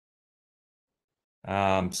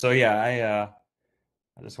So yeah,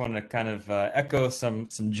 I just wanted to kind of echo some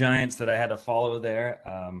giants that I had to follow there.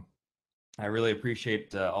 I really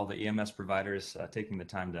appreciate all the EMS providers taking the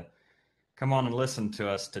time to come on and listen to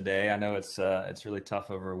us today. I know it's really tough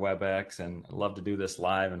over WebEx, and I'd love to do this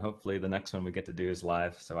live, and hopefully the next one we get to do is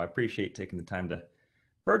live. So I appreciate taking the time to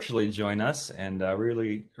virtually join us, and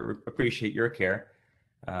really appreciate your care.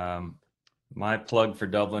 Um, my plug for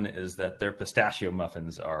Dublin is that their pistachio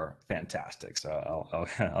muffins are fantastic, so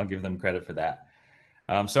I'll give them credit for that.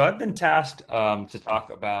 So I've been tasked to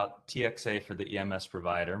talk about TXA for the EMS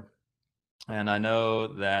provider, and I know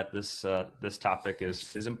that this topic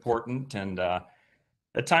is important and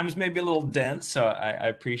at times maybe a little dense. So I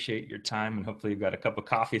appreciate your time, and hopefully you've got a cup of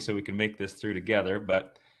coffee so we can make this through together.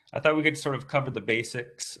 But I thought we could sort of cover the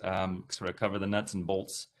basics, sort of cover the nuts and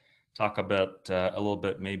bolts, talk about a little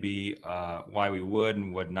bit maybe why we would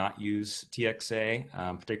and would not use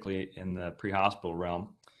TXA, particularly in the pre-hospital realm,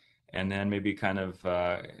 and then maybe kind of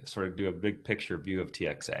sort of do a big picture view of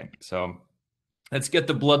TXA. So let's get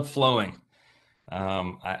the blood flowing.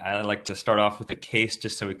 I like to start off with a case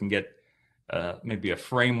just so we can get maybe a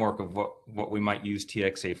framework of what we might use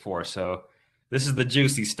TXA for. So this is the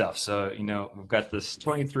juicy stuff. So, we've got this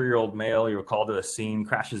 23-year-old male, you were called to a scene,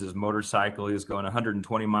 crashes his motorcycle. He was going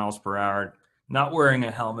 120 miles per hour, not wearing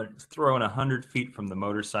a helmet, throwing 100 feet from the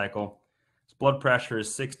motorcycle. His blood pressure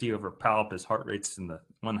is 60 over palp. His heart rate's in the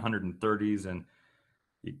 130s, and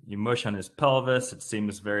you mush on his pelvis. It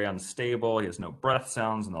seems very unstable. He has no breath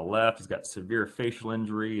sounds on the left. He's got severe facial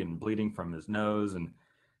injury and bleeding from his nose. And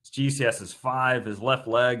his GCS is 5. His left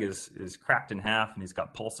leg is cracked in half, and he's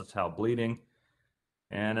got pulsatile bleeding.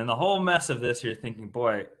 And in the whole mess of this, you're thinking,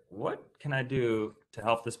 boy, what can I do to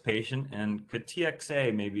help this patient? And could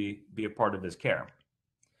TXA maybe be a part of his care?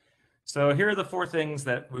 So here are the 4 things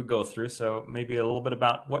that we go through. So maybe a little bit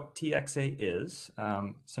about what TXA is,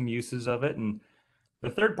 some uses of it, and the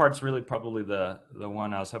third part's really probably the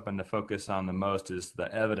one I was hoping to focus on the most, is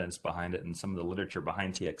the evidence behind it and some of the literature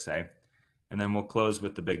behind TXA. And then we'll close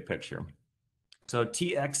with the big picture. So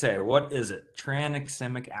TXA, what is it?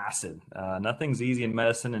 Tranexamic acid. Nothing's easy in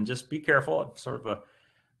medicine, and just be careful. It's sort of a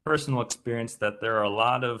personal experience that there are a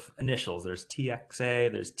lot of initials. There's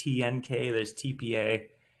TXA, there's TNK, there's TPA.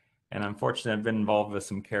 And unfortunately, I've been involved with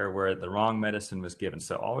some care where the wrong medicine was given.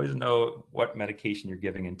 So always know what medication you're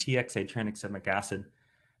giving. And TXA, tranexamic acid,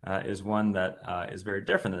 is one that is very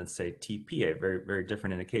different than, say, TPA, very, very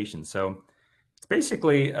different indication. So it's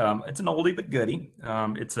basically, it's an oldie but goodie.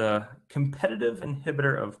 It's a competitive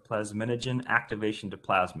inhibitor of plasminogen activation to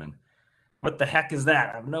plasmin. What the heck is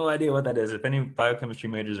that? I have no idea what that is. If any biochemistry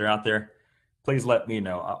majors are out there, please let me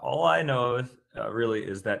know. All I know really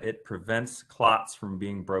is that it prevents clots from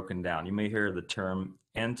being broken down. You may hear the term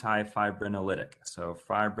anti-fibrinolytic. So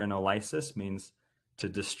fibrinolysis means to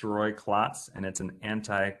destroy clots, and it's an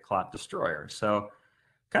anti-clot destroyer. So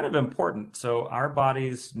kind of important. So our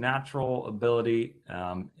body's natural ability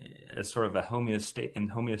as sort of a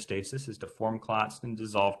homeostasis is to form clots and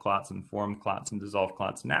dissolve clots and form clots and dissolve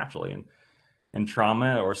clots naturally. And in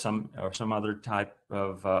trauma or some other type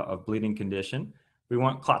of bleeding condition, we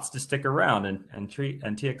want clots to stick around and treat.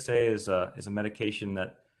 And TXA is a medication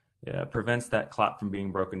that prevents that clot from being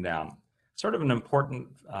broken down. Sort of an important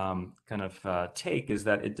kind of take is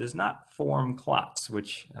that it does not form clots,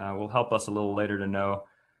 which will help us a little later to know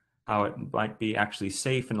how it might be actually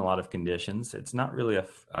safe in a lot of conditions. It's not really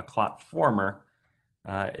a clot former.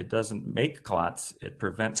 It doesn't make clots. It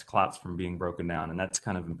prevents clots from being broken down, and that's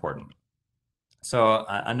kind of important. So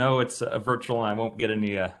I know it's a virtual, and I won't get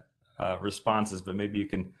any responses, but maybe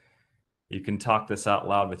you can talk this out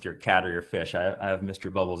loud with your cat or your fish. I have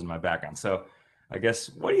Mr. Bubbles in my background. So I guess,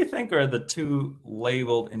 what do you think are the 2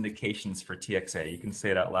 labeled indications for TXA? You can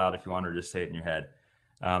say it out loud if you want, or just say it in your head.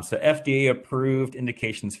 So FDA approved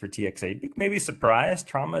indications for TXA. You may be surprised,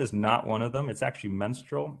 trauma is not one of them. It's actually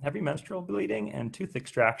heavy menstrual bleeding and tooth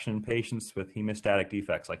extraction in patients with hemostatic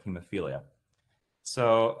defects like hemophilia.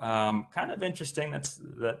 So kind of interesting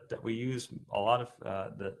that we use a lot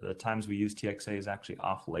of the times we use TXA is actually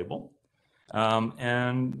off-label.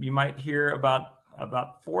 And you might hear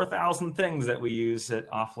about 4,000 things that we use it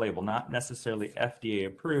off-label, not necessarily FDA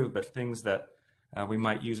approved, but things that we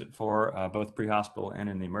might use it for both pre-hospital and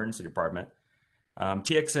in the emergency department.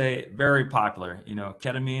 TXA, very popular.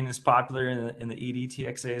 Ketamine is popular in the ED.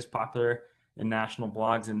 TXA is popular in national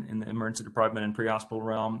blogs in the emergency department and pre-hospital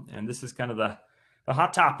realm. And this is kind of the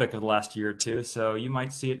hot topic of the last year or two. So you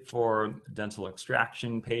might see it for dental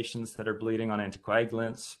extraction patients that are bleeding on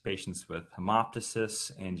anticoagulants, patients with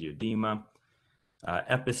hemoptysis, angioedema,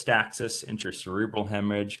 epistaxis, intracerebral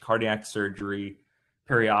hemorrhage, cardiac surgery,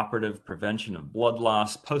 perioperative prevention of blood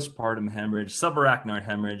loss, postpartum hemorrhage, subarachnoid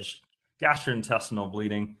hemorrhage, gastrointestinal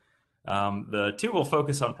bleeding. The two we'll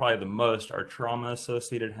focus on probably the most are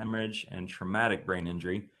trauma-associated hemorrhage and traumatic brain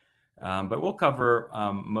injury. But we'll cover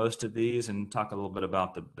most of these and talk a little bit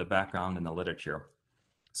about the background and the literature.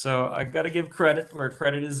 So I got to give credit where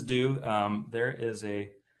credit is due. There is a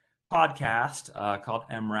podcast called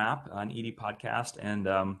MRAP, an ED podcast,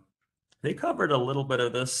 and they covered a little bit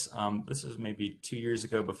of this. This is maybe 2 years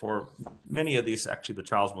ago before many of these, actually, the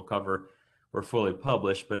trials we'll cover were fully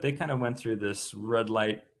published, but they kind of went through this red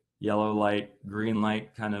light, yellow light, green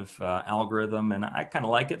light kind of algorithm, and I kind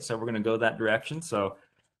of like it, so we're going to go that direction. So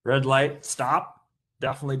red light, stop.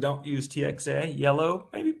 Definitely don't use TXA. Yellow,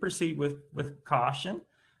 maybe proceed with caution.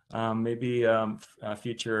 Maybe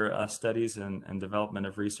future studies and development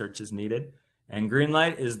of research is needed. And green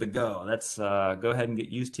light is the go. That's go ahead and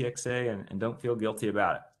use TXA and don't feel guilty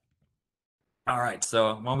about it. All right,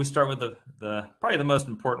 so why don't we start with the probably the most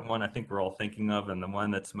important one I think we're all thinking of, and the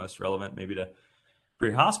one that's most relevant maybe to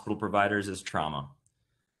pre-hospital providers is trauma.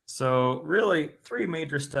 So really, three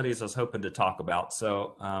major studies I was hoping to talk about.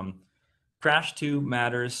 So Crash 2,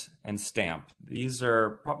 Matters, and STAMP. These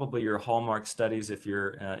are probably your hallmark studies if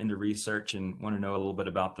you're into research and want to know a little bit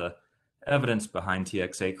about the evidence behind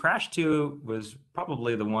TXA. Crash 2 was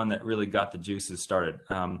probably the one that really got the juices started.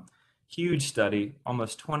 Huge study,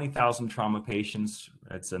 almost 20,000 trauma patients.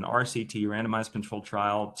 It's an RCT, randomized controlled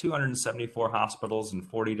trial, 274 hospitals in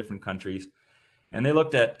 40 different countries. And they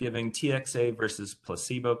looked at giving TXA versus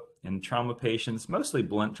placebo in trauma patients, mostly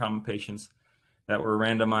blunt trauma patients, that were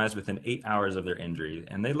randomized within 8 hours of their injury.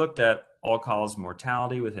 And they looked at all-cause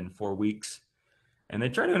mortality within 4 weeks. And they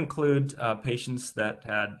tried to include patients that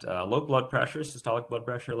had low blood pressure, systolic blood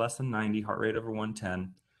pressure less than 90, heart rate over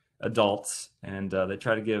 110, adults, and they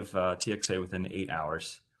tried to give TXA within 8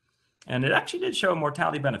 hours. And it actually did show a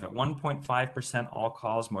mortality benefit, 1.5%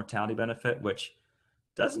 all-cause mortality benefit, which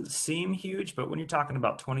doesn't seem huge, but when you're talking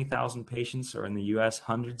about 20,000 patients, or in the US,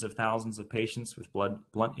 hundreds of thousands of patients with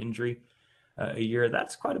blunt injury a year,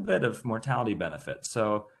 that's quite a bit of mortality benefit.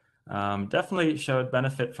 So definitely showed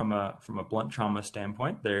benefit from a blunt trauma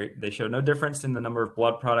standpoint. They showed no difference in the number of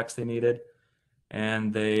blood products they needed,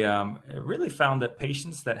 and they really found that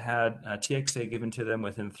patients that had TXA given to them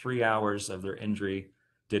within 3 hours of their injury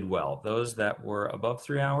did well. Those that were above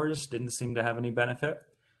 3 hours didn't seem to have any benefit.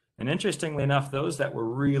 And interestingly enough, those that were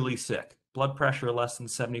really sick, blood pressure less than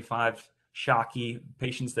 75, shocky,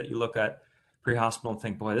 patients that you look at pre-hospital and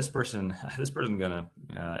think, boy, this person's going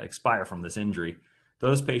to expire from this injury.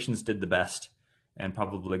 Those patients did the best and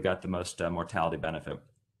probably got the most mortality benefit.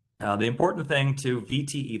 The important thing to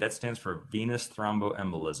VTE, that stands for venous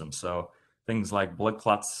thromboembolism. So things like blood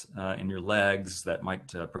clots in your legs that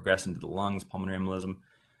might progress into the lungs, pulmonary embolism.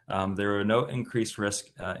 There are no increased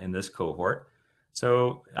risk in this cohort.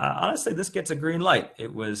 So honestly, this gets a green light.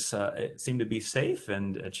 It seemed to be safe,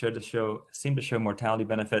 and it seemed to show mortality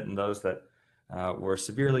benefit in those that were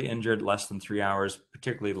severely injured, less than 3 hours,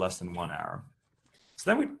 particularly less than 1 hour. So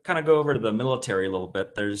then we kind of go over to the military a little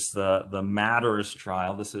bit. There's the Matters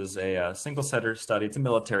trial. This is a single center study. It's a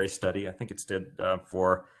military study. I think it's did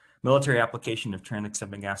for military application of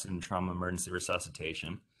tranexamic acid in trauma emergency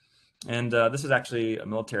resuscitation. And this is actually a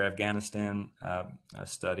military Afghanistan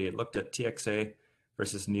study. It looked at TXA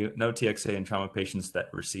versus no TXA in trauma patients that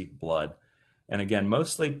received blood. And again,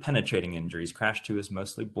 mostly penetrating injuries. Crash 2 is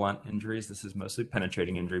mostly blunt injuries. This is mostly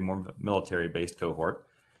penetrating injury, more military-based cohort.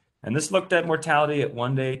 And this looked at mortality at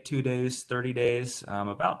 1 day, 2 days, 30 days,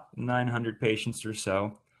 about 900 patients or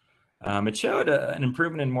so. It showed an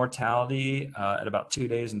improvement in mortality at about 2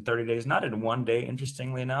 days and 30 days, not in 1 day,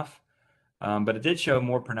 interestingly enough. But it did show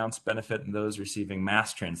more pronounced benefit in those receiving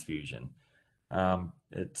mass transfusion.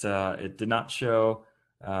 It did not show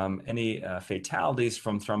any fatalities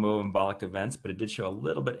from thromboembolic events, but it did show a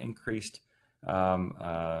little bit increased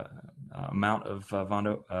amount of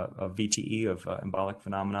VTE, of embolic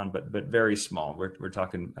phenomenon, but very small. We're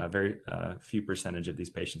talking a very few percentage of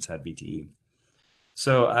these patients had VTE.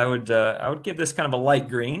 So I would give this kind of a light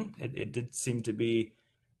green. It did seem to be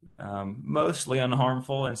mostly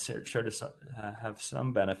unharmful and showed to have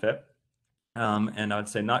some benefit. And I would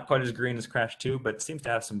say not quite as green as Crash 2, but seems to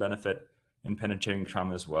have some benefit in penetrating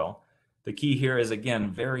trauma as well. The key here is,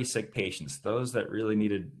 again, very sick patients, those that really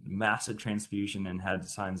needed massive transfusion and had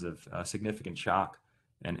signs of significant shock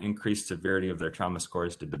and increased severity of their trauma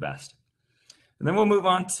scores did the best. And then we'll move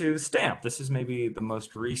on to STAMP. This is maybe the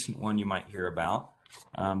most recent one you might hear about.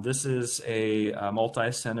 This is a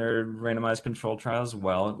multi-centered randomized controlled trial as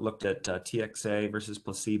well. It looked at TXA versus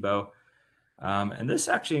placebo. And this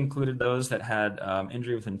actually included those that had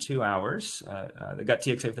injury within 2 hours. They got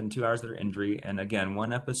TXA within 2 hours of their injury. And again,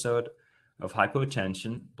 one episode of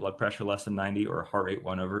hypotension, blood pressure less than 90, or heart rate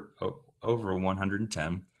over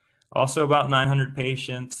 110. Also about 900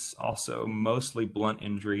 patients, also mostly blunt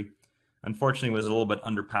injury. Unfortunately, it was a little bit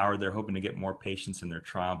underpowered. They're hoping to get more patients in their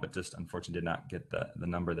trial, but just unfortunately did not get the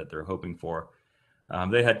number that they're hoping for.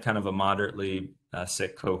 They had kind of a moderately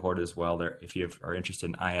sick cohort as well. If you are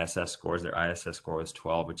interested in ISS scores, their ISS score was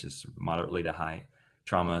 12, which is moderately to high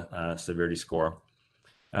trauma severity score.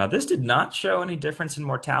 This did not show any difference in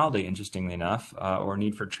mortality, interestingly enough, or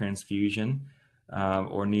need for transfusion,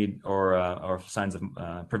 or signs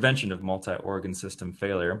of prevention of multi-organ system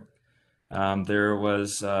failure. There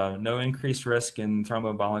was no increased risk in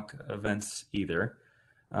thromboembolic events either.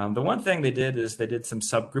 The one thing they did is they did some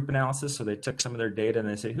subgroup analysis. So they took some of their data and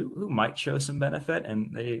they say who might show some benefit.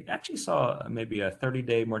 And they actually saw maybe a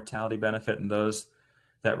 30-day mortality benefit in those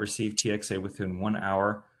that received TXA within 1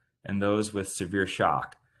 hour and those with severe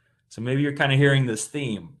shock. So maybe you're kind of hearing this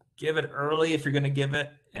theme. Give it early if you're going to give it,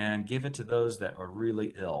 and give it to those that are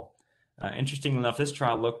really ill. Interestingly enough, this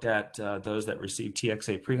trial looked at those that received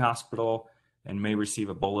TXA pre-hospital and may receive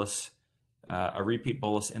a bolus, a repeat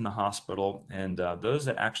bolus in the hospital, and those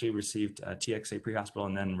that actually received TXA pre-hospital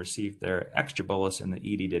and then received their extra bolus in the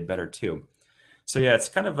ED did better too. So yeah, it's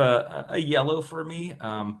kind of a yellow for me.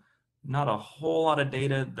 Not a whole lot of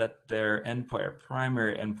data that their endpoint or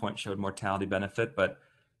primary endpoint showed mortality benefit, but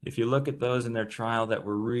if you look at those in their trial that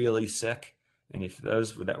were really sick, and if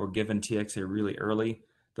those that were given TXA really early,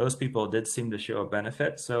 those people did seem to show a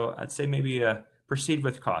benefit. So I'd say maybe proceed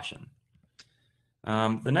with caution.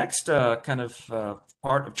 The next kind of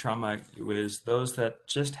part of trauma is those that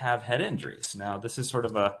just have head injuries. Now, this is sort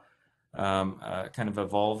of a kind of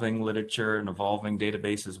evolving literature and evolving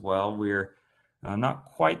database as well. We're not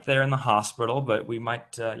quite there in the hospital, but we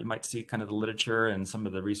might you might see kind of the literature and some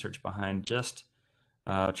of the research behind just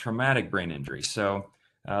traumatic brain injury. So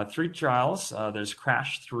 3 trials. There's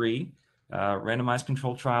CRASH 3, randomized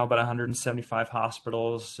controlled trial, about 175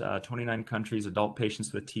 hospitals, 29 countries, adult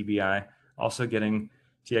patients with TBI, also getting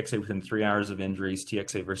TXA within 3 hours of injuries,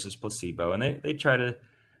 TXA versus placebo. And they try to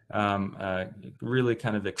really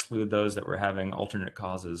kind of exclude those that were having alternate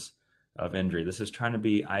causes of injury. This is trying to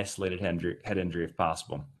be isolated head injury if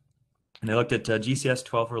possible. And they looked at GCS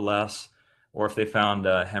 12 or less, or if they found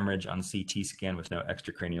hemorrhage on CT scan with no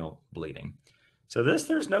extracranial bleeding. So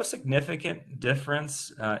there's no significant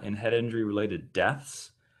difference in head injury related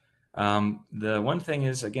deaths. The one thing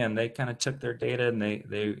is, again, they kind of took their data and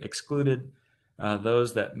they excluded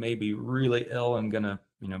those that may be really ill and going to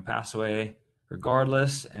pass away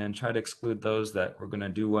regardless, and try to exclude those that were going to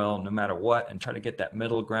do well no matter what, and try to get that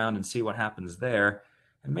middle ground and see what happens there.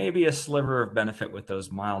 And maybe a sliver of benefit with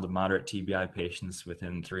those mild to moderate TBI patients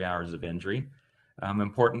within 3 hours of injury.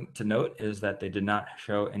 Important to note is that they did not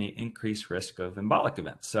show any increased risk of embolic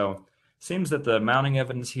events. So it seems that the mounting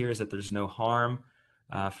evidence here is that there's no harm.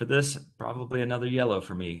 For this, probably another yellow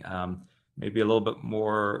for me. Maybe a little bit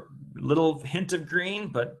more, little hint of green,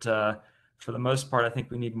 but for the most part, I think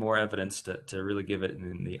we need more evidence to really give it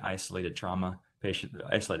in the isolated trauma patient,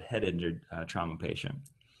 isolated head injured trauma patient.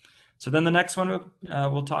 So then the next one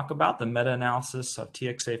we'll talk about the meta-analysis of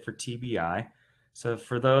TXA for TBI. So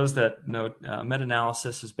for those that know,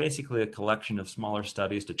 meta-analysis is basically a collection of smaller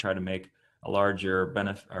studies to try to make a larger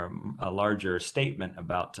benefit or a larger statement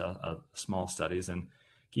about small studies. And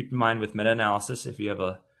keep in mind with meta-analysis, if you have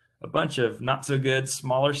a bunch of not so good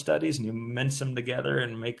smaller studies and you mince them together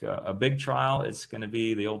and make a big trial, it's going to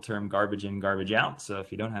be the old term garbage in, garbage out. So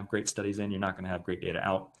if you don't have great studies in, you're not going to have great data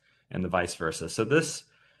out, and the vice versa. So this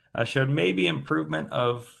showed maybe improvement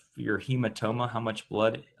of your hematoma, how much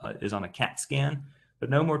blood is on a CAT scan, but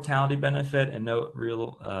no mortality benefit and no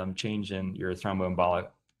real change in your thromboembolic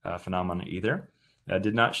phenomena either.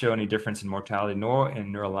 Did not show any difference in mortality nor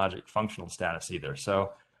in neurologic functional status either.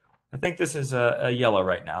 So I think this is a yellow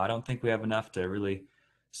right now. I don't think we have enough to really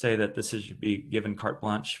say that this should be given carte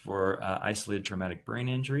blanche for isolated traumatic brain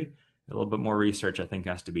injury. A little bit more research, I think,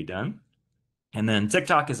 has to be done. And then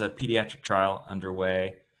TikTok is a pediatric trial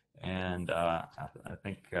underway, and I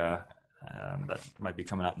think that might be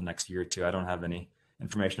coming out in the next year or two. I don't have any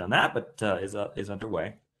information on that, but is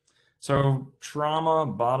underway. So trauma,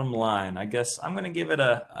 bottom line, I guess I'm going to give it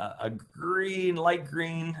a green, light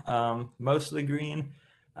green, mostly green.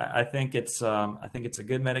 I think it's a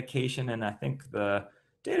good medication, and I think the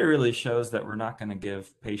data really shows that we're not going to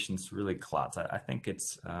give patients really clots. I think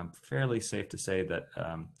it's fairly safe to say that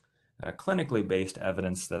clinically based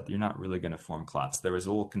evidence that you're not really going to form clots. There was a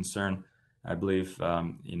little concern I believe,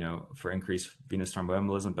 for increased venous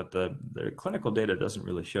thromboembolism, but the clinical data doesn't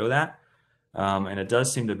really show that. And it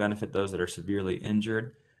does seem to benefit those that are severely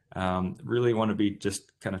injured. Really want to be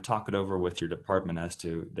just kind of talk it over with your department as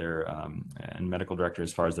to their and medical director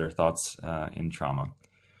as far as their thoughts in trauma.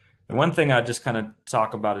 The one thing I just kind of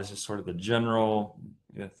talk about is just sort of the general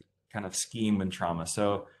kind of scheme in trauma.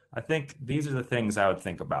 So I think these are the things I would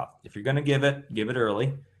think about. If you're going to give it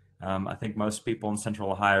early. I think most people in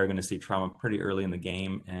Central Ohio are going to see trauma pretty early in the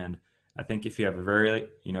game, and I think if you have a very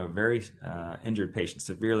injured patient,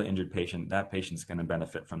 severely injured patient, that patient's going to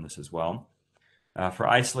benefit from this as well. For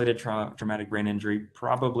isolated traumatic brain injury,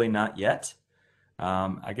 probably not yet.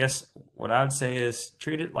 I guess what I would say is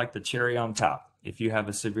treat it like the cherry on top. If you have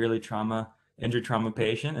a severely injured trauma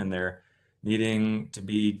patient and they're needing to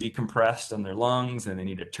be decompressed on their lungs and they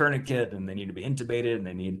need a tourniquet and they need to be intubated and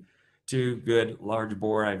they need 2 good large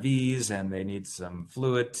bore IVs and they need some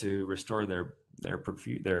fluid to restore their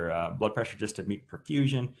blood pressure just to meet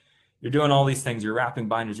perfusion. You're doing all these things. You're wrapping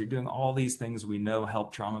binders. You're doing all these things we know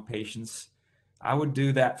help trauma patients. I would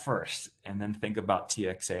do that first and then think about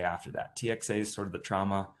TXA after that. TXA is sort of the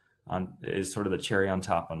cherry on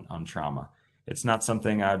top on trauma. It's not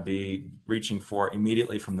something I'd be reaching for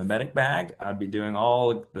immediately from the medic bag. I'd be doing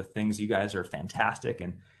all the things you guys are fantastic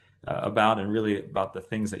and about, and really about the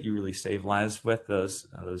things that you really save lives with, those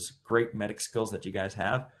great medic skills that you guys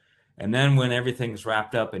have. And then when everything's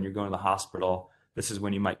wrapped up and you're going to the hospital, this is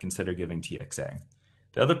when you might consider giving TXA.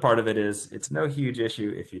 The other part of it is it's no huge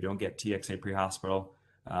issue if you don't get TXA pre-hospital.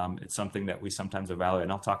 It's something that we sometimes evaluate,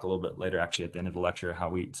 and I'll talk a little bit later actually at the end of the lecture how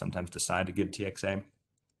we sometimes decide to give TXA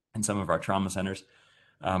in some of our trauma centers.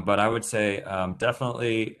 But I would say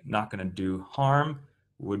definitely not going to do harm,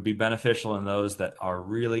 would be beneficial in those that are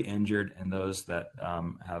really injured and those that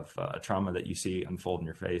have a trauma that you see unfold in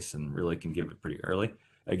your face and really can give it pretty early.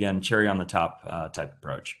 Again, cherry on the top type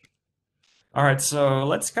approach. All right, so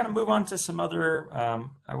let's kind of move on to some other,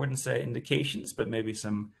 I wouldn't say indications, but maybe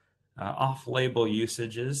some off-label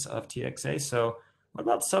usages of TXA. So what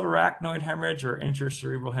about subarachnoid hemorrhage or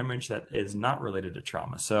intracerebral hemorrhage that is not related to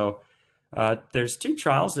trauma? So there's 2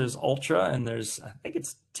 trials. There's ULTRA and there's, I think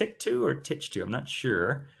it's TIC2 or TICH2, I'm not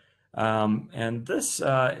sure. And this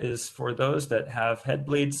is for those that have head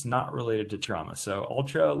bleeds not related to trauma. So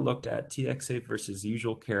ULTRA looked at TXA versus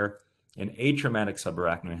usual care in atraumatic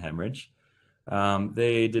subarachnoid hemorrhage.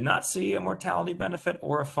 They did not see a mortality benefit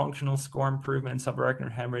or a functional score improvement in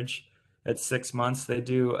subarachnoid hemorrhage at 6 months. They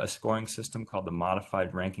do a scoring system called the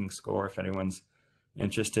modified ranking score. If anyone's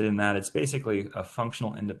interested in that, it's basically a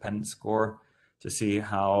functional independence score to see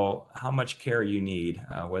how much care you need,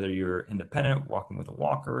 whether you're independent, walking with a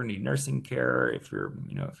walker, need nursing care, if you're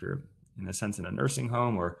in a sense in a nursing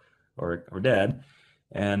home or dead.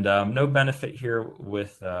 And no benefit here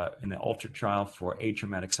with in the ULTRA trial for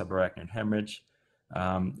atraumatic subarachnoid hemorrhage.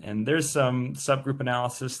 And there's some subgroup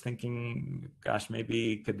analysis thinking, gosh,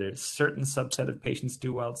 maybe could there certain subset of patients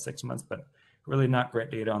do well at 6 months, but really not great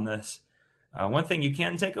data on this. One thing you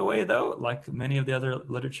can take away, though, like many of the other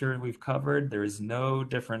literature we've covered, there is no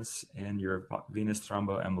difference in your venous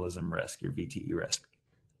thromboembolism risk, your VTE risk,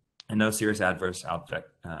 and no serious adverse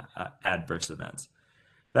events.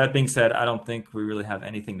 That being said, I don't think we really have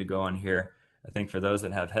anything to go on here. I think for those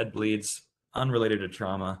that have head bleeds unrelated to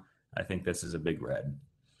trauma, I think this is a big red.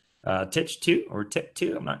 TICH2 or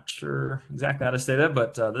TIC2, I'm not sure exactly how to say that,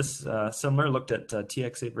 but this similar looked at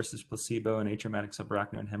TXA versus placebo in atraumatic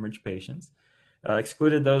subarachnoid hemorrhage patients.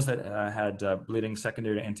 Excluded those that had bleeding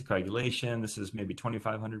secondary to anticoagulation. This is maybe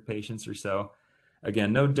 2,500 patients or so.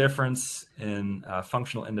 Again, no difference in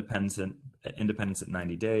functional independence at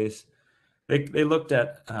 90 days. They looked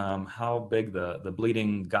at how big the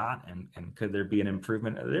bleeding got and could there be an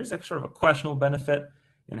improvement. There's a sort of a questionable benefit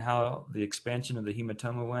in how the expansion of the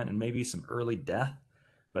hematoma went and maybe some early death,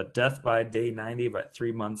 but death by day 90, about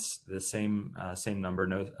 3 months, the same number,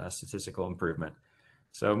 no statistical improvement.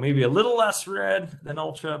 So maybe a little less red than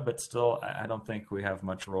ULTRA, but still I don't think we have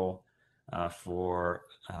much role for,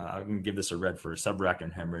 I'm going to give this a red for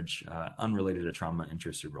subarachnoid hemorrhage, unrelated to trauma,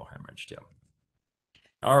 intracerebral hemorrhage too.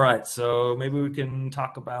 All right, so maybe we can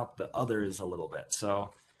talk about the others a little bit.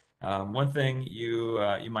 So one thing you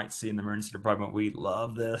might see in the emergency department, we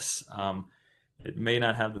love this. It may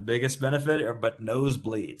not have the biggest benefit, but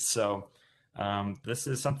nosebleeds. So this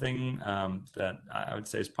is something that I would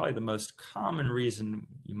say is probably the most common reason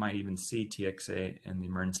you might even see TXA in the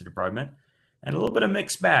emergency department, and a little bit of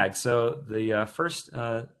mixed bag. So the first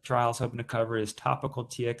trial I was hoping to cover is topical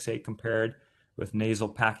TXA compared with nasal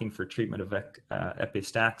packing for treatment of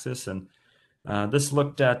epistaxis, and this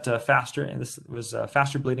looked at faster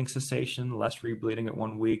bleeding cessation, less rebleeding at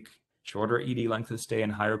 1 week, shorter ED length of stay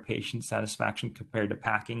and higher patient satisfaction compared to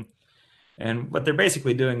packing. And what they're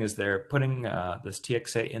basically doing is they're putting this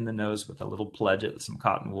TXA in the nose with a little pledget, some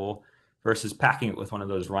cotton wool, versus packing it with one of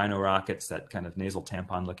those rhino rockets, that kind of nasal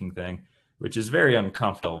tampon looking thing, which is very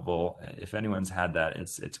uncomfortable. If anyone's had that,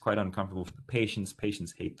 it's quite uncomfortable for the patients.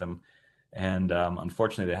 Patients hate them. And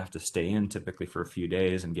unfortunately, they have to stay in typically for a few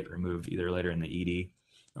days and get removed either later in the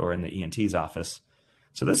ED or in the ENT's office.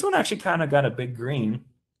 So this one actually kind of got a big green.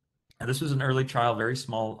 And this was an early trial, very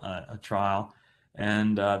small trial.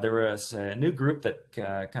 And there was a new group that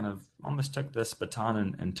kind of almost took this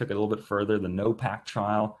baton and took it a little bit further, the no-pack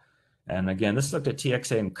trial. And again, this looked at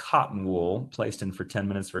TXA in cotton wool placed in for 10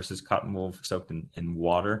 minutes versus cotton wool soaked in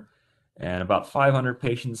water. And about 500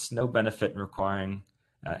 patients, no benefit in requiring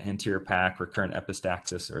anterior pack, recurrent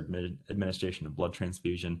epistaxis, or administration of blood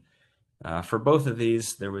transfusion. For both of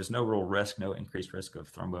these, there was no real risk, no increased risk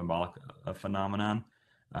of thromboembolic phenomenon,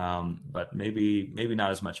 but maybe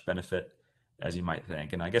not as much benefit as you might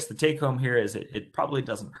think. And I guess the take home here is it probably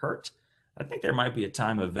doesn't hurt. I think there might be a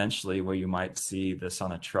time eventually where you might see this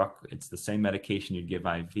on a truck. It's the same medication you'd give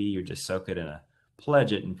IV, you just soak it in a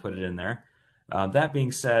pledget and put it in there. That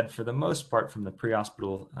being said, for the most part, from the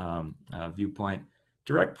pre-hospital viewpoint,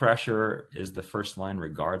 direct pressure is the first line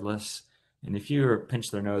regardless. And if you pinch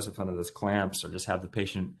their nose with one of those clamps or just have the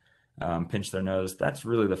patient pinch their nose, that's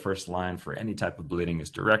really the first line for any type of bleeding, is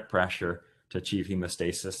direct pressure to achieve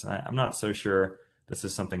hemostasis. I'm not so sure this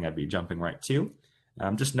is something I'd be jumping right to.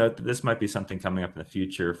 Just note that this might be something coming up in the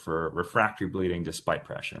future for refractory bleeding despite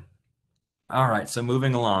pressure. All right, so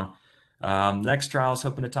moving along. Next trial I was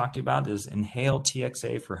hoping to talk to you about is inhaled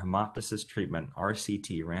TXA for hemoptysis treatment,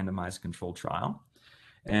 RCT, randomized controlled trial.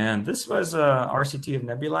 And this was a RCT of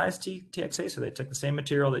nebulized TXA, so they took the same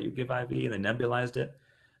material that you give IV and they nebulized it,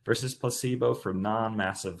 versus placebo for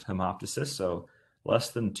non-massive hemoptysis, so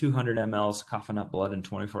less than 200 mLs coughing up blood in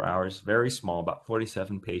 24 hours, very small, about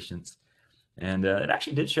 47 patients. And it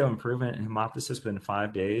actually did show improvement in hemoptysis within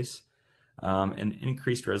 5 days, and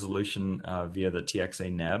increased resolution via the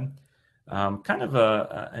TXA neb. Kind of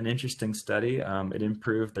an interesting study. It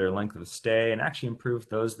improved their length of stay and actually improved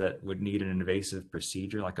those that would need an invasive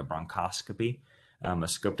procedure like a bronchoscopy, a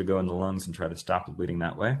scope to go in the lungs and try to stop the bleeding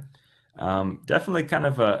that way. Definitely kind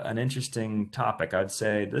of an interesting topic. I'd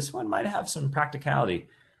say this one might have some practicality.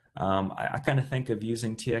 I kind of think of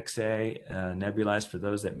using TXA nebulized for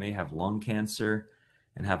those that may have lung cancer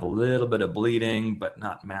and have a little bit of bleeding but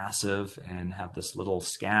not massive, and have this little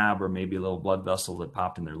scab or maybe a little blood vessel that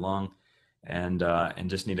popped in their lung, and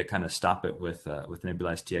just need to kind of stop it with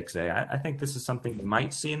nebulized TXA. I think this is something you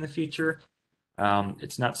might see in the future.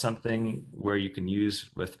 It's not something where you can use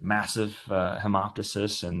with massive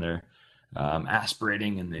hemoptysis and they're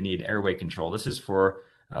aspirating and they need airway control. This is for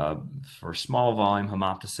small volume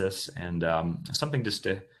hemoptysis, and something just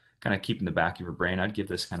to kind of keep in the back of your brain. I'd give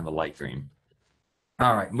this kind of a light green.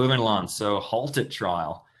 All right, moving along. So HALT-IT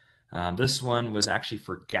trial. This one was actually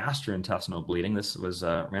for gastrointestinal bleeding. This was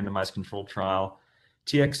a randomized controlled trial,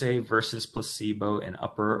 TXA versus placebo in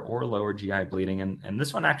upper or lower GI bleeding. And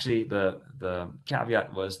this one actually, the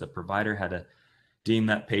caveat was the provider had to deem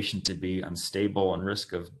that patient to be unstable and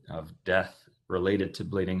risk of death related to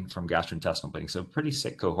bleeding from gastrointestinal bleeding. So pretty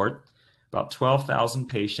sick cohort, about 12,000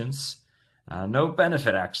 patients. No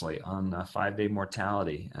benefit actually on 5-day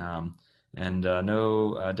mortality. And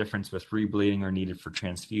no difference with rebleeding or needed for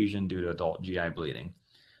transfusion due to adult GI bleeding.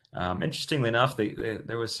 Interestingly enough,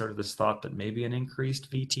 there was sort of this thought that maybe an increased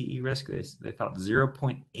VTE risk. They thought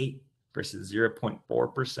 0.8 versus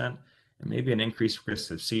 0.4%, and maybe an increased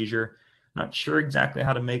risk of seizure. Not sure exactly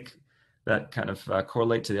how to make that kind of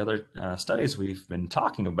correlate to the other studies we've been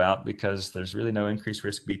talking about, because there's really no increased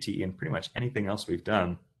risk VTE in pretty much anything else we've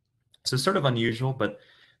done. So sort of unusual, but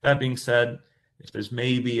that being said, if there's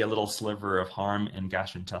maybe a little sliver of harm in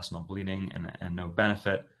gastrointestinal bleeding and no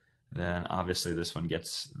benefit, then obviously this one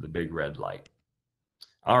gets the big red light.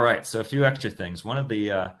 All right, so a few extra things. One of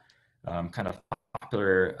the kind of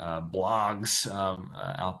popular blogs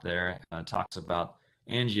out there talks about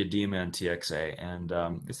angioedema and TXA,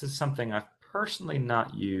 and this is something I've personally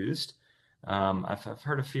not used. I've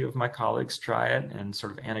heard a few of my colleagues try it, and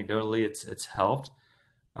sort of anecdotally it's helped.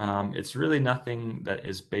 It's really nothing that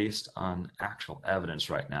is based on actual evidence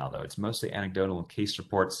right now, though. It's mostly anecdotal case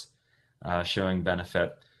reports showing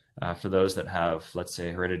benefit for those that have, let's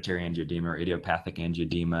say, hereditary angioedema or idiopathic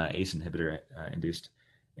angioedema, ACE inhibitor induced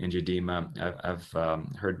angioedema. I've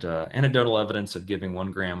heard anecdotal evidence of giving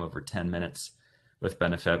 1 gram over 10 minutes with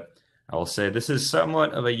benefit. I will say this is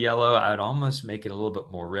somewhat of a yellow. I'd almost make it a little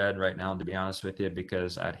bit more red right now, to be honest with you,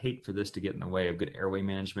 because I'd hate for this to get in the way of good airway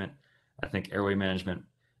management. I think airway management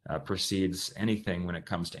precedes anything when it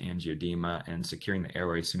comes to angioedema, and securing the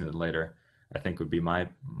airway sooner than later, I think, would be my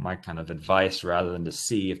kind of advice, rather than to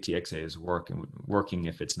see if TXA is working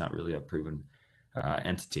if it's not really a proven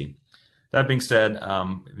entity. That being said,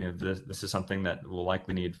 this is something that will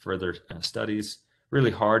likely need further studies.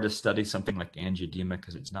 Really hard to study something like angioedema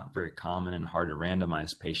because it's not very common and hard to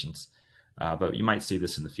randomize patients. But you might see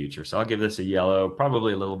this in the future. So I'll give this a yellow,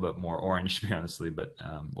 probably a little bit more orange, to be honestly, but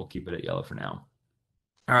we'll keep it at yellow for now.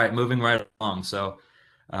 All right, moving right along. So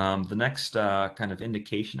the next kind of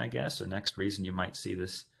indication, I guess, or next reason you might see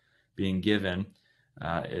this being given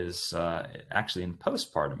is actually in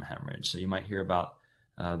postpartum hemorrhage. So you might hear about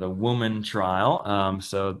the WOMAN trial.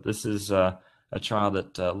 So this is a trial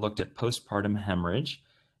that looked at postpartum hemorrhage,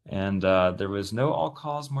 and there was no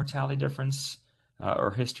all-cause mortality difference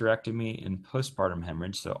or hysterectomy in postpartum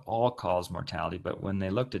hemorrhage, so all-cause mortality. But when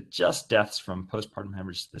they looked at just deaths from postpartum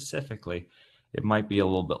hemorrhage specifically, it might be a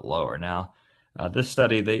little bit lower. Now, this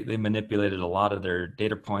study, they manipulated a lot of their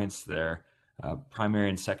data points. Their primary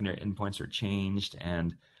and secondary endpoints were changed,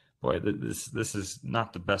 and boy, this is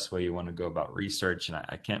not the best way you want to go about research, and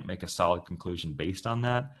I can't make a solid conclusion based on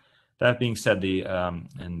that. That being said,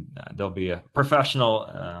 there'll be a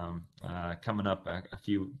professional coming up, a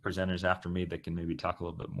few presenters after me that can maybe talk a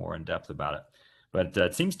little bit more in depth about it. But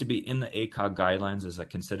it seems to be in the ACOG guidelines as a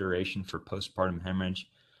consideration for postpartum hemorrhage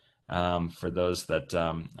for those that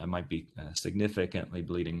might be significantly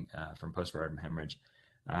bleeding from postpartum hemorrhage.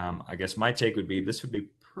 I guess my take would be this would be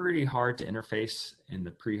pretty hard to interface in the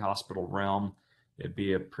pre-hospital realm. It'd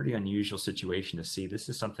be a pretty unusual situation to see. This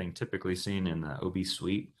is something typically seen in the OB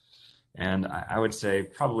suite. And I would say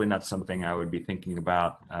probably not something I would be thinking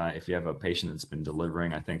about if you have a patient that's been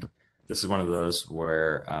delivering. I think this is one of those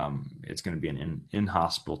where it's going to be an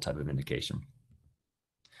in-hospital type of indication.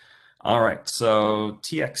 All right, so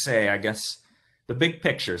TXA, I guess the big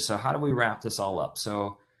picture. So how do we wrap this all up?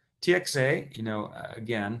 So TXA,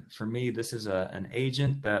 again, for me, this is an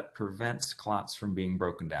agent that prevents clots from being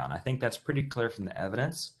broken down. I think that's pretty clear from the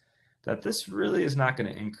evidence that this really is not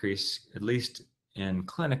going to increase, at least in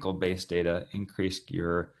clinical-based data, increase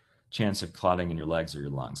your chance of clotting in your legs or your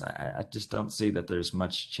lungs. I just don't see that there's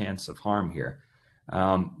much chance of harm here.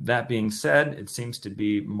 That being said, it seems to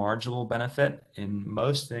be marginal benefit in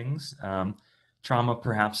most things. Trauma,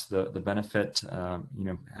 perhaps the benefit,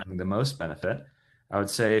 having the most benefit. I would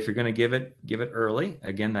say if you're going to give it early.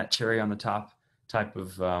 Again, that cherry on the top type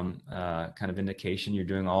of kind of indication. You're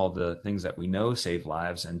doing all the things that we know save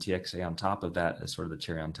lives, and TXA on top of that is sort of the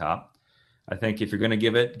cherry on top. I think if you're going to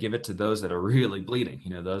give it to those that are really bleeding,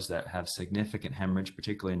 those that have significant hemorrhage,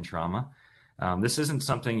 particularly in trauma. This isn't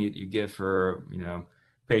something you give for,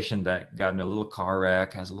 patient that got in a little car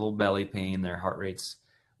wreck, has a little belly pain, their heart rate's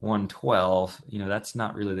 112. That's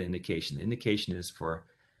not really the indication. The indication is for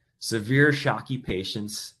severe shocky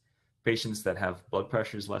patients that have blood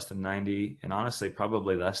pressures less than 90, and honestly,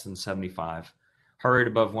 probably less than 75. Heart rate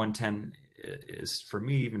above 110 is, for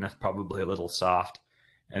me, even probably a little soft.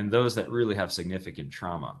 And those that really have significant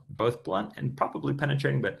trauma, both blunt and probably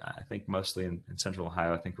penetrating, but I think mostly in Central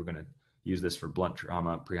Ohio, I think we're going to use this for blunt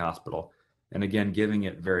trauma pre-hospital. And again, giving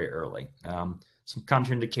it very early. Some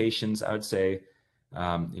contraindications, I would say,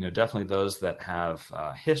 definitely those that have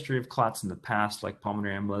a history of clots in the past, like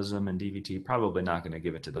pulmonary embolism and DVT, probably not going to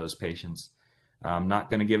give it to those patients. Not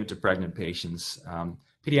going to give it to pregnant patients.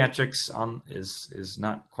 Pediatrics is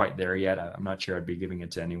not quite there yet. I'm not sure I'd be giving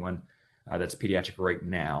it to anyone that's pediatric right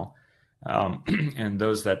now. And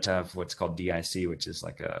those that have what's called DIC, which is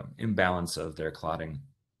like a imbalance of their clotting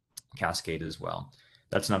cascade as well.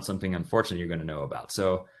 That's not something, unfortunately, you're going to know about.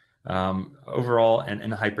 So overall,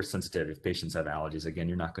 and hypersensitivity, if patients have allergies, again,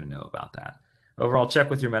 you're not going to know about that. Overall, check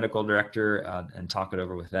with your medical director and talk it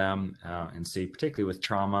over with them and see, particularly with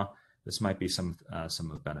trauma, this might be some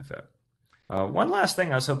of benefit. One last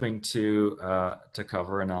thing I was hoping to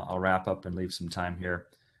cover, and I'll wrap up and leave some time here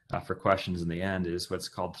for questions in the end, is what's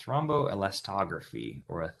called thromboelastography,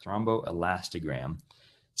 or a thromboelastogram.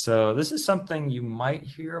 So this is something you might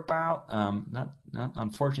hear about, not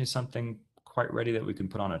unfortunately something quite ready that we can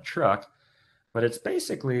put on a truck, but it's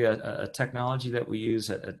basically a technology that we use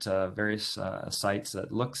at various sites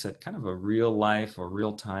that looks at kind of a real life or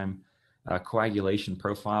real time coagulation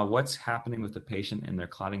profile, what's happening with the patient in their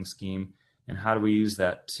clotting scheme, and how do we use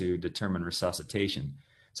that to determine resuscitation.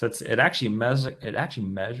 So it actually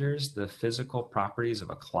measures the physical properties of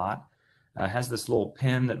a clot. It has this little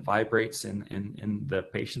pin that vibrates in the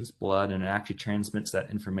patient's blood, and it actually transmits that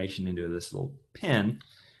information into this little pin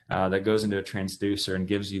that goes into a transducer and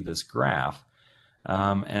gives you this graph.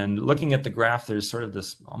 And looking at the graph, there's sort of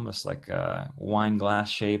this almost like a wine glass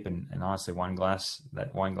shape, and honestly,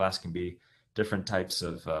 that wine glass can be different types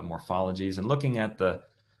of morphologies. And looking at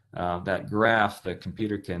that graph, the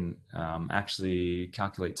computer can actually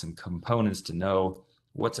calculate some components to know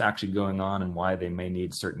what's actually going on and why they may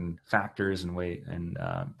need certain factors and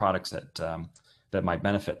products that might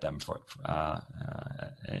benefit them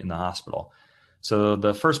in the hospital. So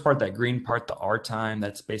the first part, that green part, the R time,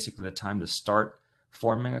 that's basically the time to start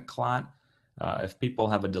forming a clot. If people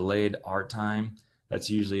have a delayed R time, that's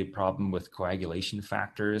usually a problem with coagulation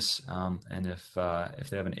factors. And if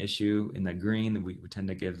they have an issue in the green, we tend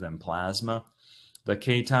to give them plasma. The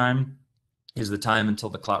K time is the time until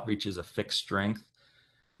the clot reaches a fixed strength.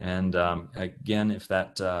 And again, if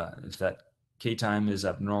that K time is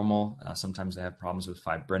abnormal, sometimes they have problems with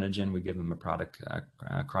fibrinogen. We give them a product,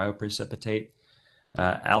 cryoprecipitate.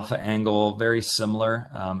 Alpha angle, very similar.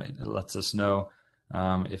 It lets us know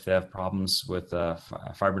if they have problems with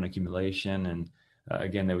fibrin accumulation, and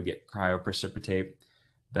again, they would get cryoprecipitate.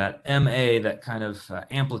 That MA, that kind of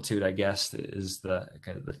amplitude, I guess, is the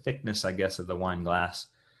kind of the thickness, I guess, of the wine glass.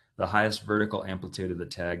 The highest vertical amplitude of the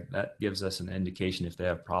tag, that gives us an indication if they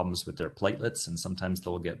have problems with their platelets, and sometimes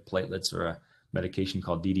they'll get platelets or a medication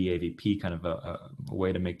called DDAVP, kind of a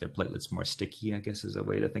way to make their platelets more sticky, I guess is a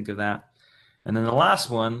way to think of that. And then the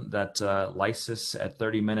last one, that lysis at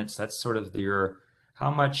 30 minutes, that's sort of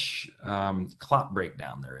how much clot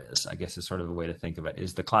breakdown there is, I guess is sort of a way to think of it.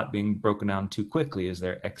 Is the clot being broken down too quickly? Is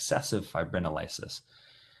there excessive fibrinolysis?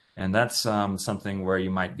 And that's something where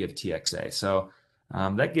you might give TXA. So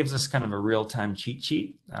that gives us kind of a real-time cheat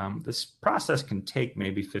sheet. This process can take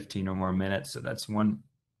maybe 15 or more minutes. So that's one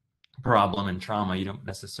problem in trauma. You don't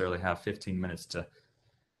necessarily have 15 minutes to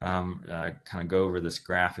kind of go over this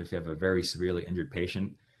graph if you have a very severely injured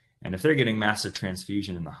patient. And if they're getting massive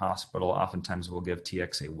transfusion in the hospital, oftentimes we'll give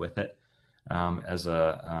TXA with it as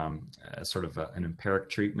sort of an empiric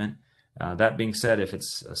treatment. That being said, if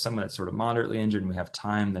it's someone that's sort of moderately injured and we have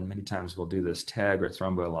time, then many times we'll do this TEG or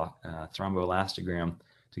thromboelastogram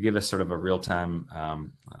to give us sort of a real-time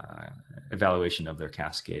evaluation of their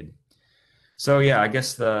cascade. So yeah, I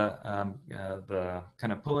guess the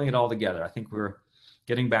kind of pulling it all together, I think we're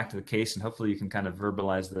getting back to the case, and hopefully you can kind of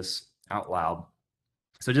verbalize this out loud.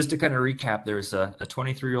 So just to kind of recap, there's a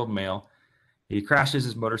 23-year-old male. He crashes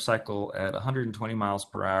his motorcycle at 120 miles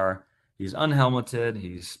per hour. He's unhelmeted.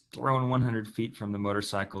 He's thrown 100 feet from the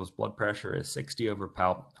motorcycle. His blood pressure is 60 over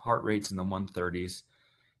palp. Heart rate's in the 130s.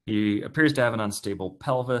 He appears to have an unstable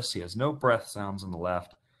pelvis. He has no breath sounds on the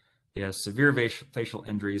left. He has severe facial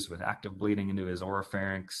injuries with active bleeding into his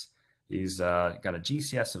oropharynx. He's got a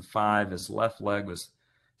GCS of 5. His left leg was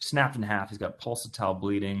snapped in half. He's got pulsatile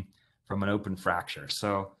bleeding from an open fracture.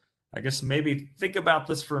 So I guess maybe think about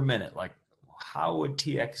this for a minute. Like, how would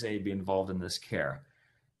TXA be involved in this care?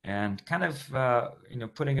 And kind of,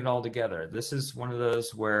 putting it all together. This is one of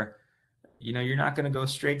those where, you're not going to go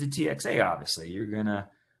straight to TXA, obviously. You're going to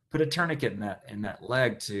put a tourniquet in that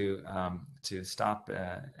leg to stop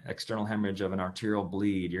external hemorrhage of an arterial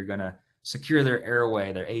bleed. You're going to secure their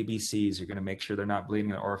airway, their ABCs. You're going to make sure they're not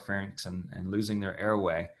bleeding the oropharynx and losing their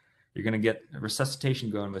airway. You're going to get resuscitation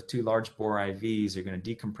going with 2 large bore IVs. You're going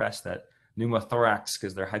to decompress that pneumothorax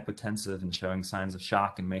because they're hypotensive and showing signs of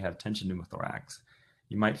shock and may have tension pneumothorax.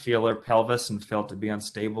 You might feel their pelvis and feel it to be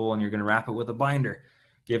unstable, and you're going to wrap it with a binder.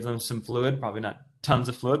 Give them some fluid, probably not tons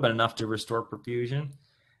of fluid, but enough to restore perfusion.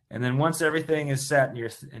 And then once everything is set and you're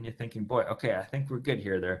thinking, boy, okay, I think we're good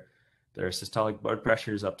here. Their systolic blood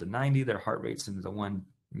pressure is up to 90. Their heart rate's into the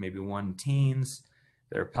maybe 1 teens.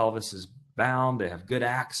 Their pelvis is bound. They have good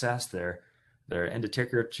access. Their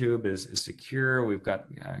endotracheal tube is secure. We've got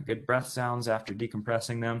good breath sounds after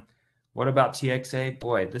decompressing them. What about TXA?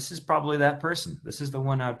 Boy, this is probably that person. This is the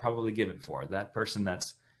one I'd probably give it for. That person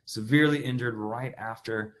that's severely injured right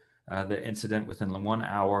after the incident within 1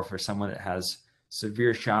 hour, for someone that has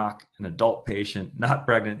severe shock, an adult patient, not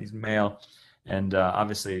pregnant, he's male, and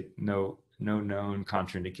obviously no known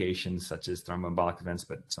contraindications such as thromboembolic events,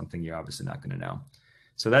 but something you're obviously not going to know.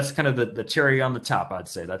 So that's kind of the cherry on the top, I'd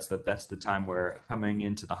say. That's the time where coming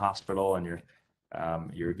into the hospital and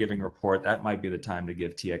you're giving a report, that might be the time to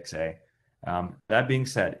give TXA. That being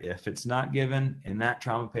said, if it's not given in that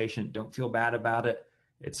trauma patient, don't feel bad about it.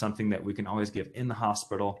 It's something that we can always give in the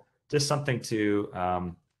hospital, just something to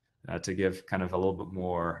give kind of a little bit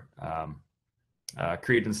more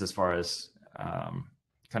credence as far as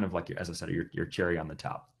kind of like, as I said, your cherry on the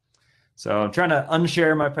top. So I'm trying to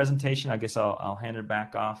unshare my presentation. I guess I'll hand it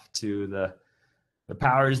back off to the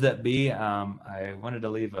powers that be. I wanted to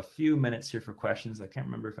leave a few minutes here for questions. I can't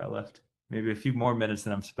remember if I left maybe a few more minutes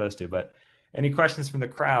than I'm supposed to, but Any questions from the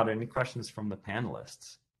crowd? Any questions from the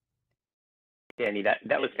panelists? Danny,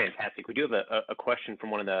 that was fantastic. We do have a question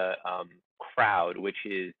from one of the crowd, which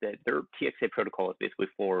is that their TXA protocol is basically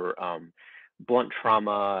for blunt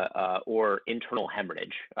trauma or internal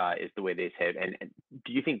hemorrhage, is the way they say it. And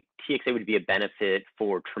do you think TXA would be a benefit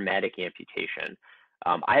for traumatic amputation?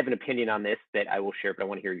 I have an opinion on this that I will share, but I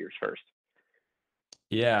want to hear yours first.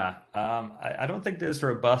 Yeah, I don't think there's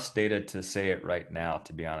robust data to say it right now,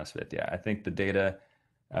 to be honest with you. I think the data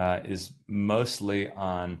is mostly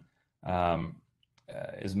on um,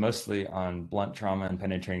 blunt trauma and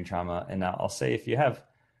penetrating trauma. And now I'll say if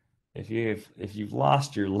you've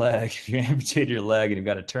lost your leg, if you amputated your leg and you've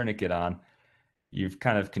got a tourniquet on, you've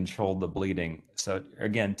kind of controlled the bleeding. So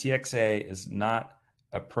again, TXA is not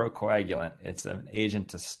a procoagulant. It's an agent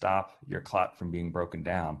to stop your clot from being broken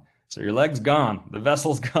down. So your leg's gone, the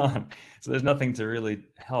vessel's gone. So there's nothing to really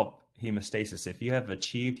help hemostasis. If you have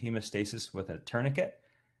achieved hemostasis with a tourniquet,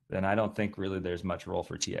 then I don't think really there's much role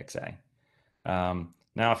for TXA.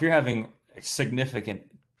 Now, if you're having significant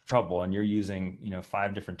trouble and you're using,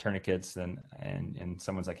 5 different tourniquets and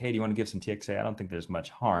someone's like, hey, do you want to give some TXA? I don't think there's much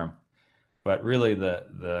harm. But really,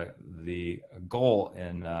 the goal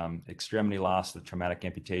in extremity loss with traumatic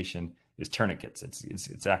amputation is tourniquets.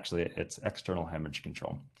 It's actually external hemorrhage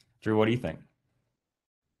control. Drew, what do you think?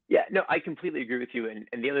 Yeah, no, I completely agree with you.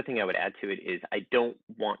 And the other thing I would add to it is I don't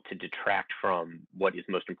want to detract from what is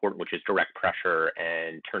most important, which is direct pressure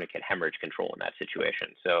and tourniquet hemorrhage control in that situation.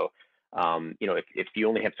 So, if you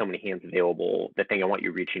only have so many hands available, the thing I want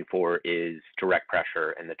you reaching for is direct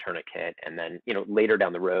pressure and the tourniquet. And then, later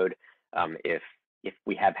down the road, if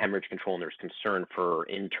we have hemorrhage control and there's concern for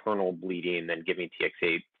internal bleeding, then giving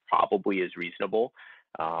TXA probably is reasonable.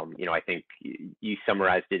 I think you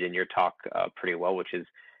summarized it in your talk pretty well, which is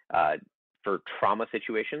for trauma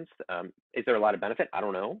situations. Is there a lot of benefit? I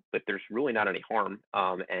don't know, but there's really not any harm.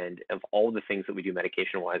 And of all the things that we do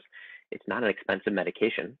medication-wise, it's not an expensive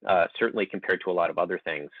medication, certainly compared to a lot of other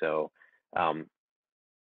things. So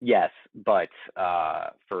yes, but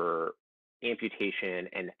for amputation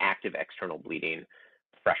and active external bleeding,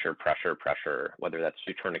 pressure, whether that's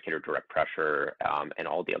through tourniquet or direct pressure, and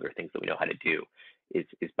all the other things that we know how to do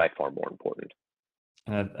is by far more important.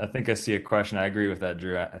 And I think I see a question. I agree with that,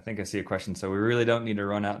 Drew. I think I see a question. So we really don't need to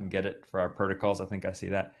run out and get it for our protocols. I think I see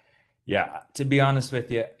that. Yeah, to be honest with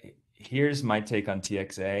you, here's my take on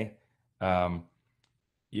TXA.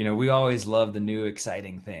 We always love the new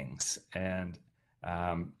exciting things, and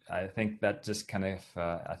I think that just kind of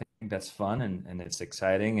I think that's fun and it's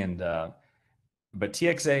exciting, and but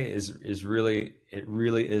TXA is really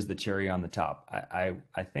is the cherry on the top.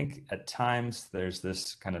 I think at times there's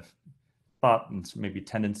this kind of thought and maybe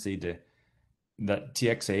tendency to that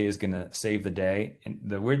TXA is going to save the day. And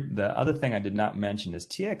the other thing I did not mention is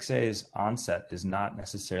TXA's onset is not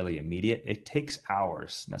necessarily immediate. It takes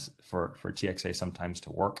hours for TXA sometimes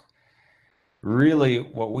to work. Really,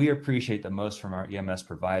 what we appreciate the most from our EMS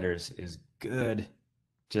providers is good,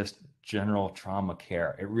 just general trauma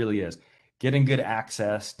care. It really is. Getting good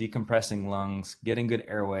access, decompressing lungs, getting good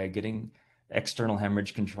airway, getting external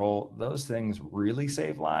hemorrhage control, those things really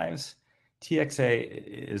save lives. TXA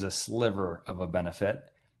is a sliver of a benefit.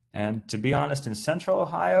 And to be honest, in Central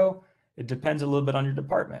Ohio, it depends a little bit on your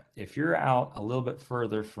department. If you're out a little bit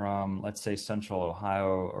further from, let's say, Central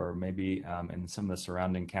Ohio, or maybe in some of the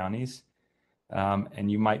surrounding counties,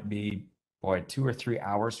 and you might be, 2 or 3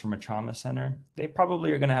 hours from a trauma center, they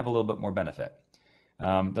probably are going to have a little bit more benefit.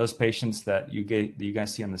 Those patients that you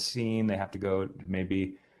guys see on the scene, they have to go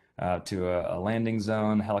maybe to a landing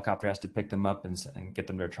zone. A helicopter has to pick them up and get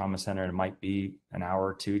them to a trauma center. It might be an hour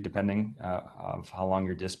or two, depending of how long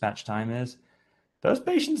your dispatch time is. Those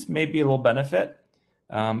patients may be a little benefit.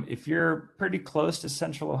 If you're pretty close to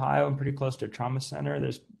Central Ohio and pretty close to a trauma center,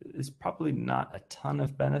 there's probably not a ton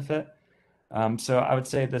of benefit. So I would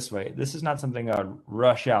say it this way: this is not something I would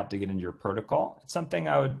rush out to get into your protocol. It's something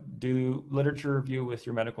I would do literature review with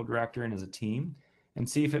your medical director and as a team and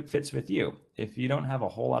see if it fits with you. If you don't have a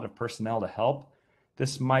whole lot of personnel to help,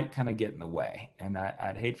 this might kind of get in the way. And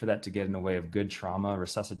I'd hate for that to get in the way of good trauma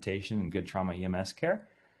resuscitation and good trauma EMS care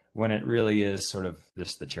when it really is sort of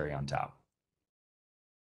just the cherry on top.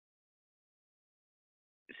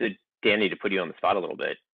 So Danny, to put you on the spot a little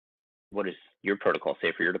bit, what does your protocol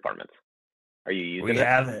say for your departments? Are you using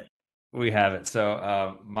it? We have it.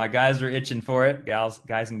 So my guys are itching for it, guys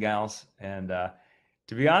and gals. And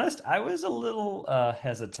to be honest, I was a little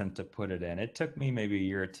hesitant to put it in. It took me maybe a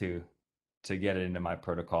year or two to get it into my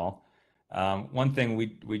protocol. One thing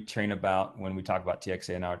we train about when we talk about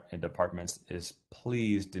TXA in our departments is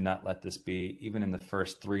please do not let this be even in the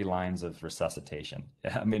first 3 lines of resuscitation.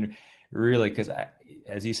 I mean, really, because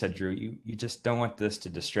as you said, Drew, you just don't want this to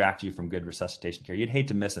distract you from good resuscitation care. You'd hate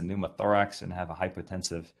to miss a pneumothorax and have a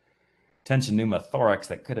hypotensive tension pneumothorax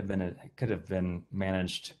that could have been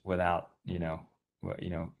managed without,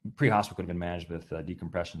 pre-hospital could have been managed with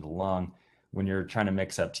decompression of the lung when you're trying to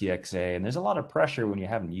mix up TXA. And there's a lot of pressure when you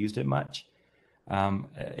haven't used it much.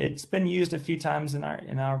 It's been used a few times in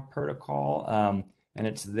our protocol, and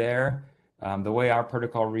it's there. The way our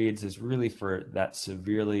protocol reads is really for that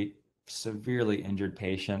severely injured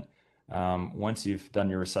patient. Once you've done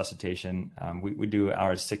your resuscitation, we do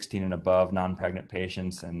ours 16 and above non-pregnant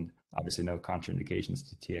patients, and obviously no contraindications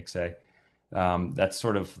to TXA. That's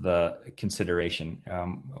sort of the consideration.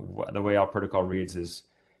 The way our protocol reads is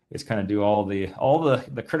kind of do all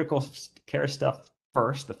the critical care stuff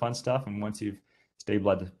first, the fun stuff, and once you've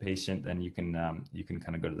stabilized the patient, then you can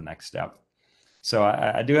kind of go to the next step. So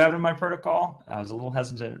I do have it in my protocol. I was a little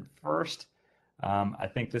hesitant at first. I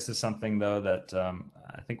think this is something though that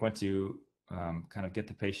I think once you kind of get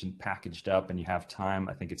the patient packaged up and you have time,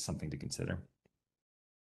 I think it's something to consider.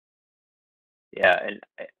 Yeah, and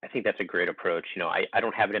I think that's a great approach. I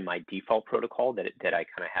don't have it in my default protocol that I kind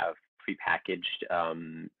of have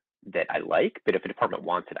prepackaged that I like, but if a department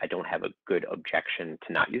wants it, I don't have a good objection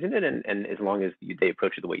to not using it. And as long as they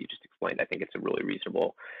approach it the way you just explained, I think it's a really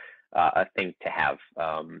reasonable thing to have,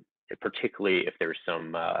 particularly if there's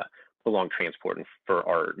some prolonged transport and for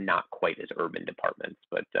our not quite as urban departments.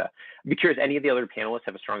 But I'd be curious, any of the other panelists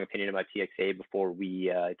have a strong opinion about TXA before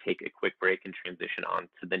we take a quick break and transition on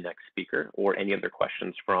to the next speaker, or any other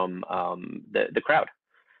questions from the crowd?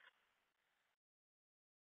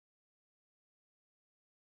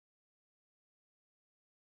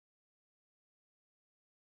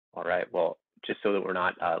 All right, well, just so that we're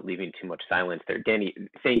not leaving too much silence there. Danny,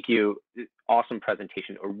 thank you. Awesome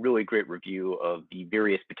presentation, a really great review of the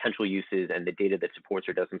various potential uses and the data that supports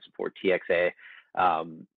or doesn't support TXA.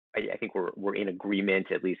 I think we're in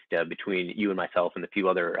agreement, at least between you and myself and the few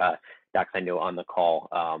other docs I know on the call,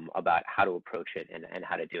 about how to approach it and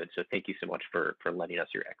how to do it. So thank you so much for lending us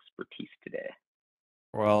your expertise today.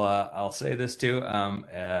 Well, I'll say this too.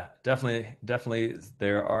 Definitely,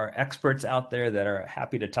 there are experts out there that are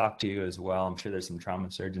happy to talk to you as well. I'm sure there's some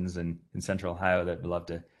trauma surgeons in Central Ohio that would love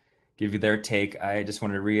to give you their take. I just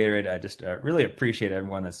wanted to reiterate, I just really appreciate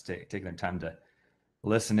everyone that's taking their time to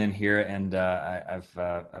listen in here. And I've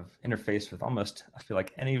interfaced with almost, I feel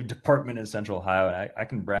like, any department in Central Ohio. And I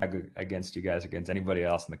can brag against you guys, against anybody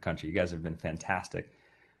else in the country. You guys have been fantastic.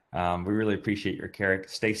 We really appreciate your care.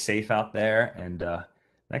 Stay safe out there, and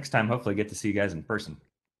next time, hopefully, get to see you guys in person.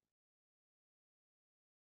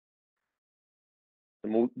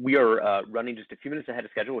 And we are running just a few minutes ahead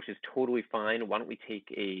of schedule, which is totally fine. Why don't we take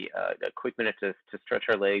a quick minute to stretch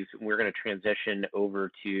our legs? We're going to transition over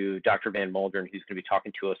to Dr. Van Malderen, who's going to be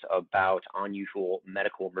talking to us about unusual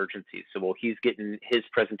medical emergencies. So while he's getting his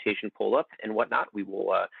presentation pulled up and whatnot, we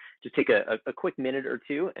will just take a quick minute or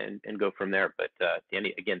two and go from there. But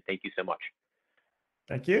Danny, again, thank you so much.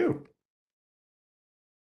 Thank you.